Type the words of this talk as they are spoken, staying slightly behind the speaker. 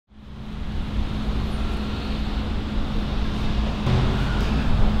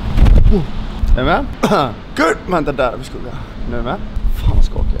Är du med? Good! Vänta, där vi skogar. Nu är du med? Fan vad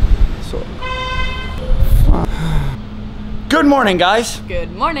skakig. Så. Fan. Good morning guys!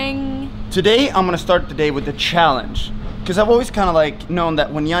 Good morning! Today I'm gonna start the day with a challenge. Because I've always kind of like known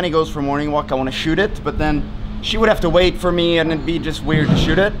that when Yanni goes for a morning walk I want to shoot it, but then she would have to wait for me and it'd be just weird to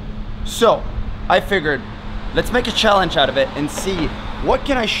shoot it. So I figured, let's make a challenge out of it and see what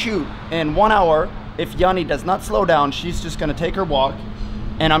can I shoot in 1 hour. If Yanni does not slow down, she's just gonna take her walk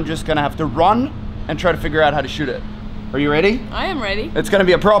and I'm just gonna have to run and try to figure out how to shoot it. Are you ready? I am ready. It's gonna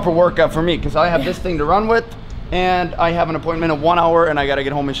be a proper workout for me because I have this thing to run with and I have an appointment in 1 hour and I gotta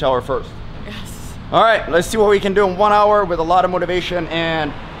get home and shower first. Yes. All right, let's see what we can do in 1 hour with a lot of motivation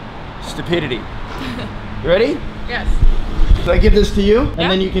and stupidity. You ready? Yes. So I give this to you, and Yeah.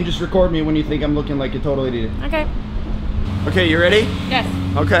 then you can just record me when you think I'm looking like a total idiot. Okay. Okay, you ready? Yes.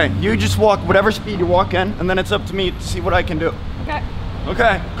 Okay, you just walk whatever speed you walk in, and then it's up to me to see what I can do. Okay.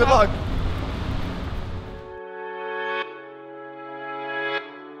 Okay, good luck.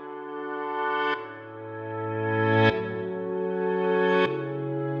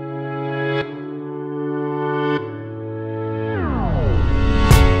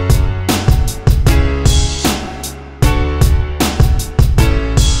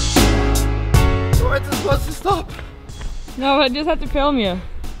 Supposed to stop. No, I just have to film you.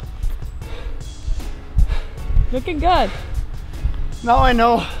 Looking good. Now I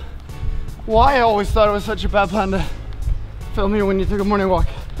know why I always thought it was such a bad plan to film you when you took a morning walk.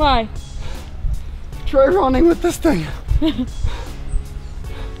 Why? Try running with this thing. It's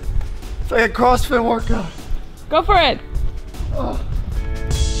like a CrossFit workout. Go for it. Oh.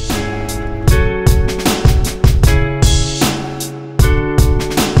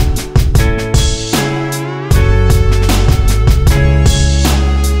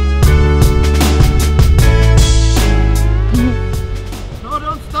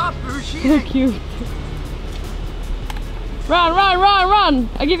 So cute. Run, run, run, run!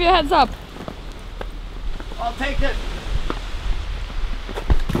 I'll give you a heads up. I'll take it.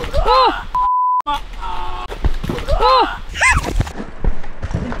 Oh!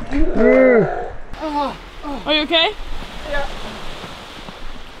 Oh! Are you okay? Yeah.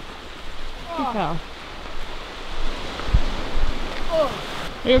 Good cow.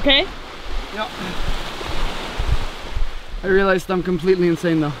 Are you okay? Yeah. I realized I'm completely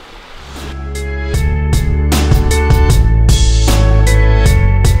insane though.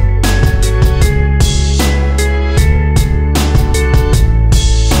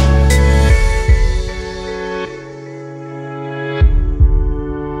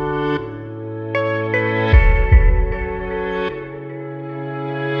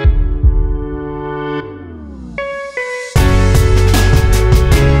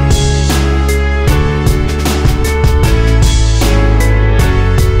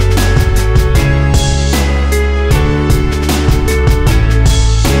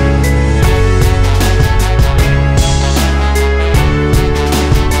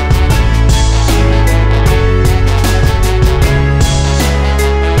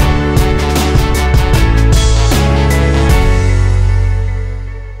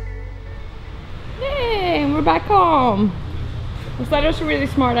 We're back home. Was that just a really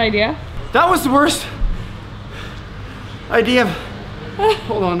smart idea? That was the worst idea.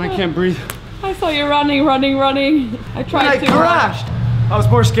 Hold on, I can't breathe. I saw you running. I tried to. I crashed. I was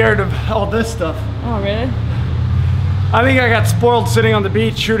more scared of all this stuff. Oh, really? I think I got spoiled sitting on the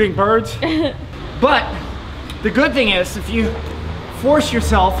beach shooting birds. But the good thing is, if you force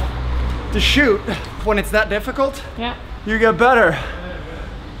yourself to shoot when it's that difficult, Yeah. you get better.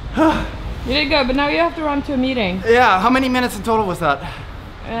 You did good, but now you have to run to a meeting. Yeah, how many minutes in total was that?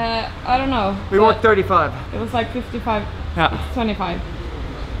 I don't know. We worked 35. It was like 55, Yeah. 25.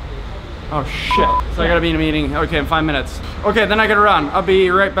 Oh shit. So I gotta be in a meeting. Okay, in 5 minutes. Okay, then I gotta run. I'll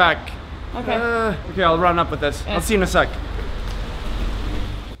be right back. Okay. Okay, I'll run up with this. Yeah. I'll see you in a sec.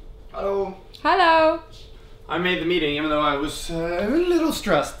 Hello. Hello. I made the meeting even though I was a little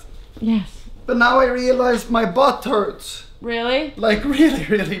stressed. Yes. But now I realized my butt hurts. Really? Like really,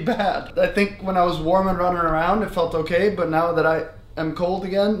 really bad. I think when I was warm and running around, it felt okay. But now that I am cold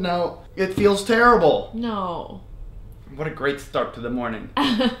again, now it feels terrible. No. What a great start to the morning.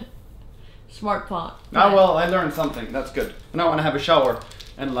 Smart plot. Ah, well, I learned something. That's good. Now I want to have a shower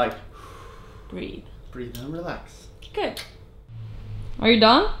and like Breathe. breathe and relax. Good. Are you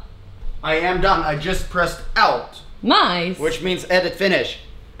done? I am done. I just pressed out, Nice. which means edit finish.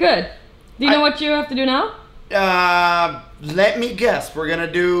 Good. Do you know what you have to do now? Let me guess. We're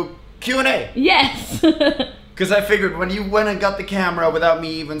gonna do Q&A. Yes. Because I figured when you went and got the camera without me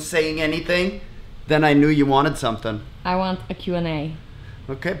even saying anything, then I knew you wanted something. I want a Q&A.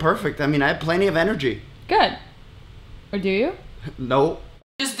 Okay, perfect. I mean, I have plenty of energy. Good. Or do you? No.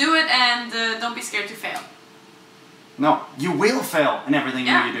 Just do it and don't be scared to fail. No, you will fail in everything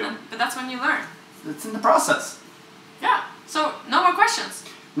you do. But that's when you learn. It's in the process. Yeah. So, no more questions.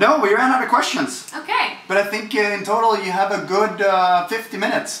 No, we ran out of questions. Okay. But I think in total you have a good 50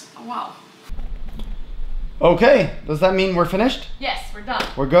 minutes. Oh, wow. Okay, does that mean we're finished? Yes, we're done.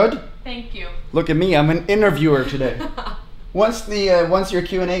 We're good? Thank you. Look at me, I'm an interviewer today. When's your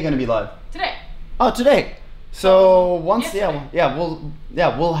Q&A gonna be live? Today. Oh, today. So once yesterday.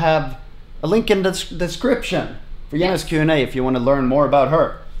 we'll have a link in the description for Jenna's Q&A if you want to learn more about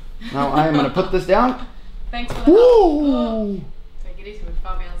her. Now I am gonna put this down. Thanks for the help. Take it easy with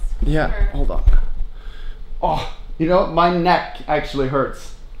Fabian's. Yeah, hold on. Oh, you know, my neck actually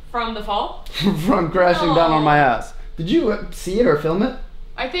hurts. From the fall? From crashing down on my ass. Did you see it or film it?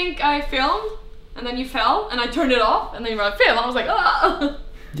 I think I filmed, and then you fell, and I turned it off, and then you were like, film, and I was like, ah!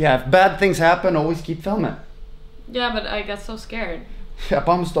 Yeah, if bad things happen, always keep filming. Yeah, but I got so scared. I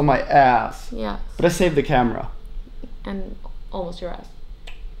bounced on my ass. Yeah. But I saved the camera. And almost your ass.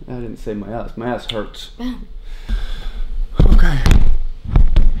 I didn't save my ass. My ass hurts. Okay.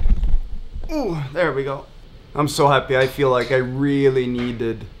 Ooh, there we go. I'm so happy. I feel like I really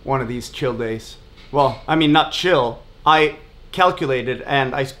needed one of these chill days. Well, I mean, not chill. I calculated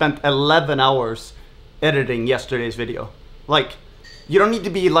and I spent 11 hours editing yesterday's video. Like, you don't need to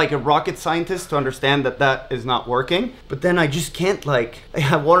be like a rocket scientist to understand that that is not working. But then I just can't, like,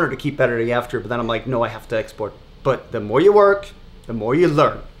 I wanted to keep editing after, but then I'm like, no, I have to export. But the more you work, the more you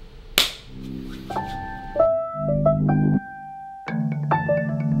learn.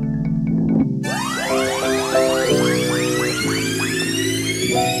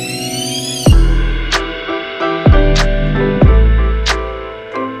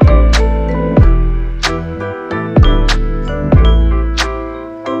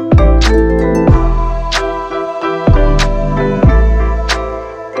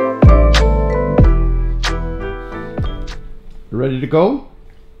 Ready to go?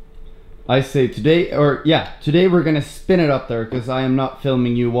 I say today we're gonna spin it up there because I am not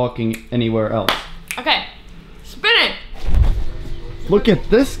filming you walking anywhere else. Okay, spin it! Look at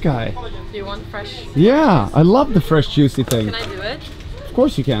this guy. Do you want fresh? Yeah, I love the fresh juicy thing. Can I do it? Of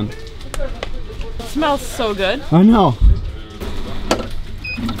course you can. It smells so good. I know.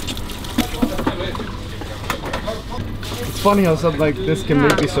 It's funny how something like this can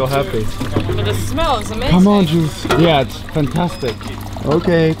make me so happy. But the smell is amazing. Come on, juice. Yeah, it's fantastic.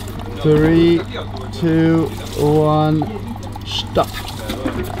 Okay, 3, 2, 1, stop.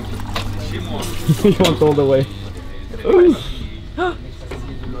 You want all the way.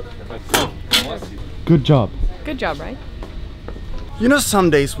 Good job. Good job, right? You know, some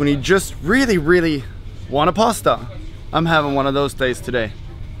days when you just really want a pasta. I'm having one of those days today.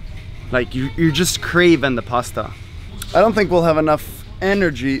 Like, you're just craving the pasta. I don't think we'll have enough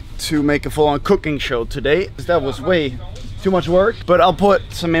energy to make a full-on cooking show today. That was way too much work, but I'll put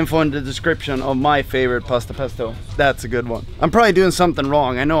some info in the description of my favorite pasta pesto. That's a good one. I'm probably doing something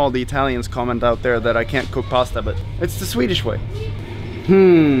wrong. I know all the Italians comment out there that I can't cook pasta, but it's the Swedish way.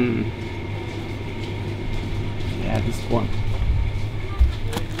 Yeah, this one.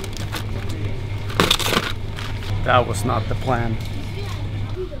 That was not the plan.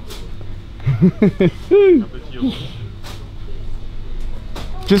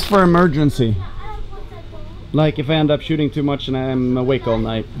 Just for emergency. Like if I end up shooting too much and I'm awake all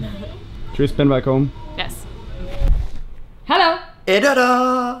night. Should we spin back home? Yes. Hello!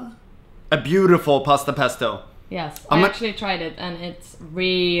 Ta-da! A beautiful pasta pesto. Yes, I actually tried it and it's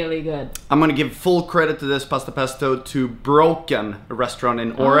really good. I'm gonna give full credit to this pasta pesto to Broken, a restaurant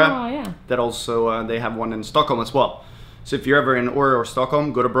in Åre. Oh, yeah. That also, they have one in Stockholm as well. So if you're ever in Åre or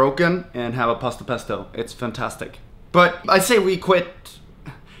Stockholm, go to Broken and have a pasta pesto. It's fantastic. But I say we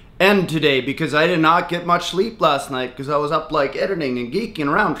end today because I did not get much sleep last night because I was up like editing and geeking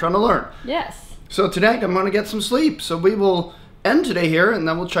around trying to learn. Yes. So tonight I'm gonna get some sleep. So we will end today here and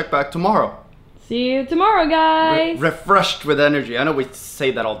then we'll check back tomorrow. See you tomorrow, guys. Refreshed with energy. I know we say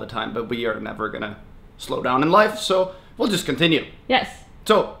that all the time, but we are never gonna slow down in life, so we'll just continue. Yes.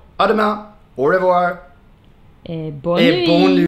 So, à demain, au revoir, et bonne nuit.